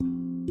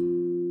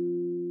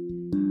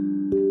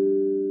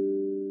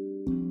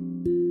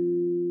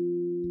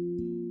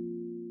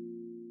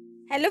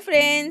Hello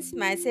friends,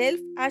 myself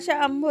Asha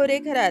Ambore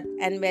Kharat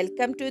and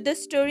welcome to the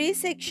story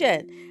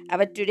section.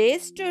 Our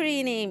today's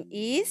story name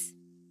is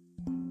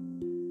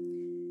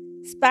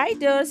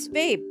Spider's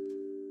Web.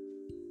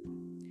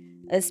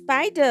 A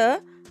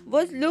spider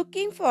was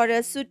looking for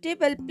a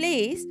suitable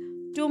place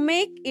to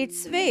make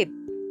its web.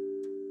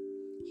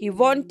 He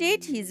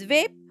wanted his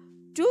web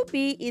to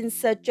be in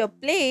such a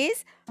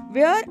place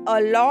where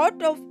a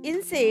lot of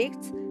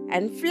insects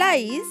and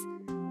flies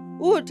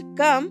would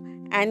come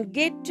and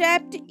get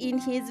trapped in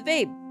his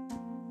web.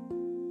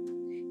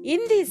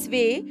 In this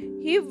way,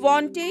 he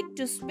wanted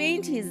to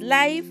spend his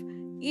life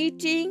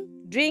eating,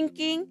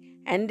 drinking,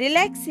 and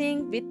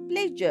relaxing with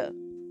pleasure.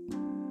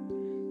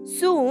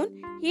 Soon,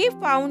 he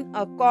found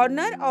a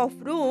corner of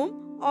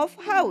room of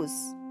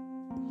house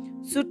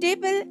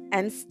suitable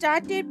and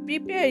started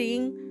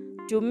preparing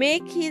to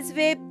make his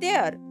web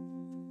there.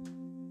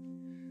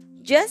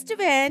 Just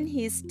when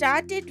he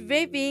started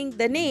weaving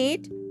the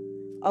net,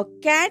 a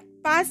cat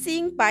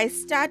passing by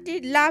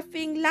started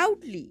laughing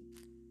loudly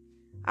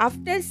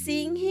after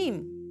seeing him.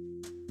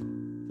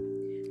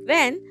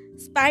 When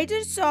Spider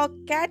saw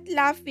Cat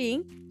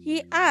laughing,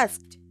 he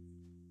asked,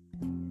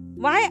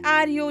 "Why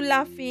are you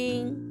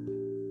laughing?"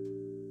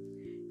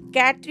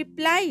 Cat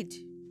replied,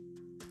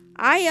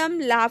 "I am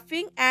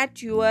laughing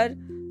at your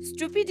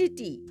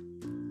stupidity.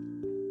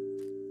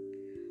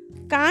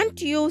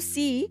 Can't you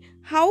see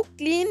how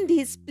clean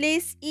this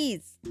place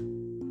is?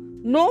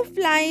 No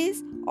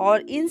flies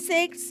or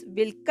insects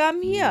will come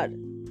here.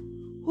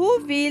 Who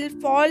will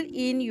fall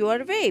in your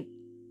web?"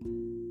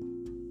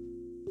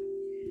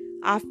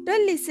 After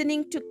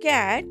listening to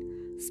Cat,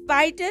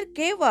 Spider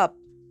gave up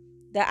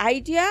the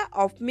idea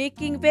of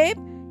making web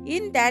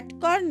in that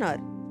corner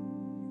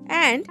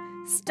and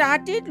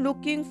started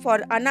looking for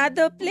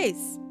another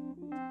place.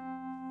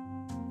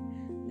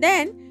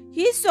 Then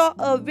he saw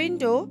a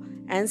window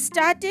and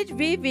started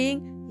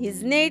weaving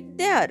his net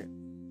there.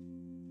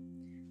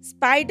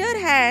 Spider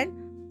had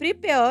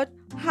prepared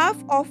half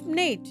of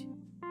net.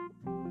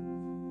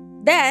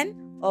 Then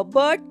a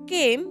bird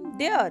came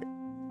there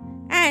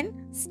and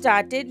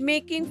started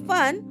making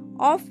fun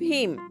of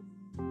him,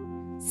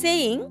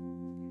 saying,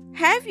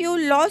 "Have you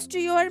lost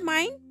your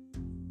mind?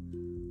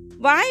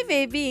 Why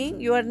waving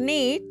your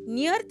net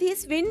near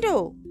this window?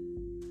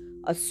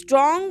 A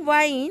strong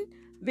wind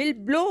will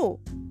blow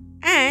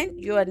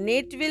and your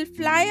net will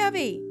fly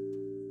away."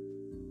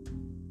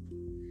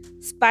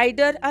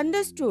 Spider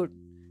understood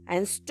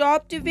and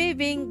stopped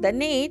waving the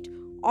net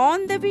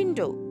on the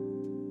window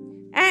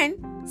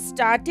and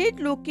started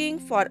looking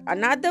for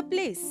another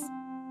place.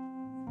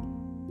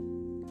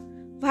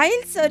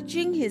 While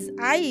searching, his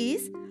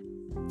eyes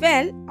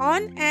fell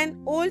on an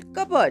old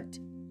cupboard.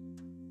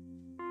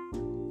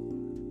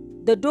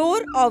 The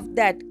door of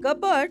that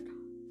cupboard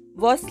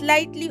was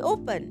slightly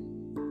open.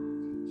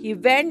 He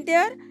went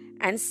there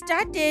and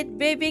started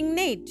weaving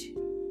net.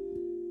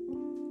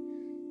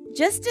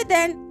 Just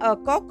then a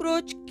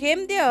cockroach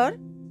came there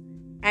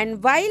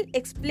and while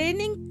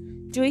explaining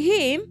to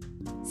him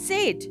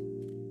said,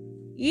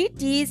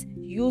 "It is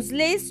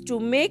useless to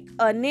make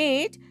a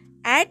net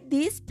at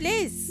this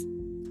place.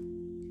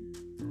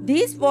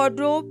 This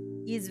wardrobe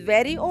is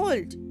very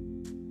old.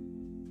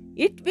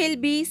 It will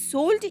be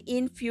sold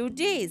in few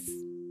days.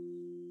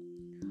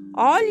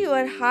 All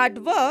your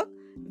hard work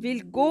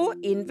will go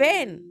in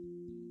vain."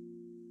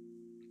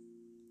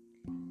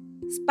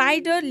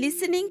 Spider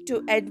listening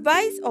to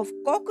advice of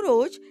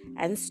cockroach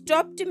and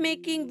stopped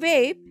making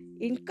web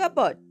in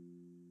cupboard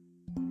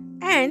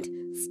and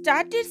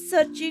started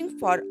searching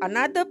for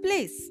another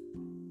place.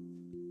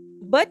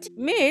 But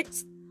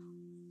midst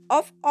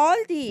of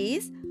all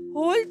these,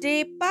 whole day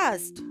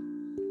passed.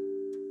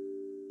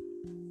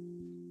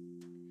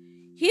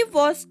 He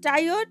was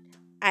tired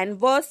and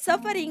was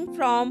suffering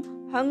from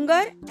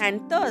hunger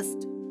and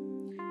thirst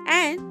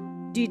and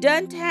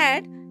didn't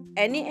had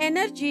any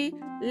energy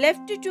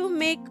left to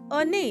make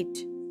a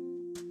net.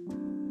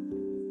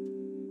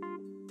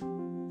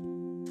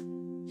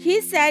 He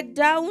sat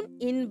down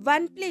in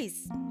one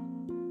place.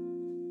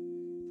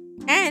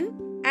 An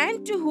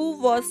ant who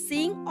was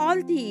seeing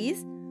all these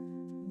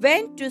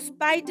went to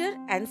Spider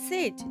and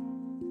said,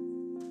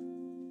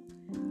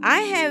 "I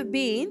have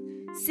been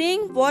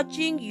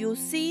watching you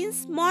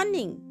since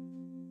morning.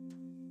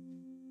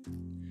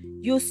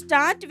 You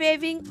start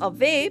weaving a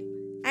web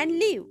and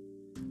leave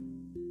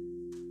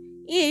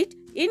it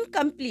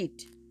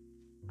incomplete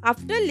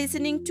after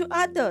listening to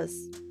others.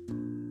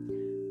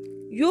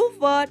 You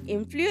were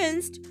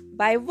influenced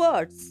by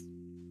words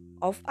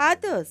of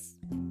others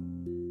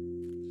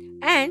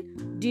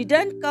and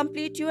didn't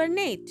complete your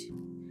net."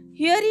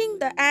 Hearing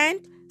the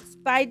ant,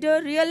 Spider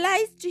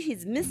realized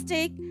his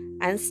mistake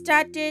and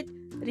started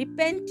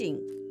repenting.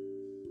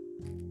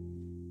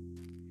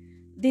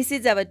 This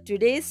is our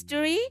today's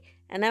story,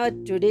 and our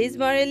today's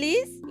moral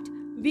is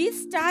we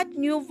start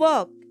new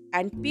work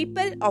and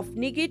people of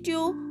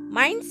negative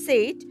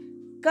mindset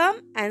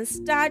come and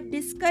start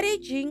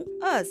discouraging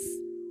us.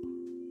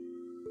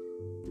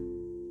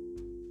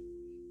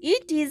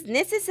 It is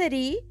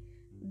necessary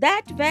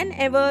that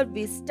whenever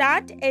we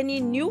start any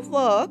new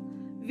work,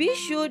 we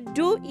should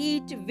do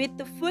it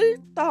with full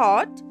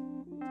thought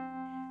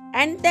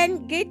and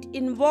then get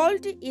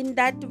involved in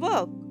that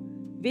work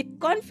with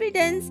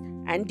confidence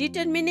and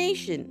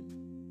determination.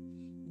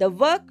 The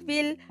work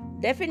will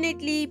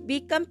definitely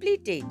be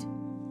completed.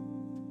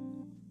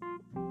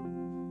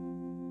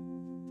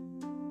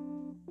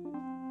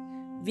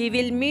 We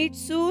will meet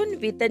soon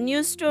with a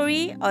new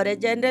story or a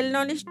general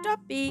knowledge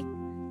topic.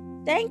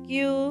 Thank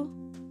you.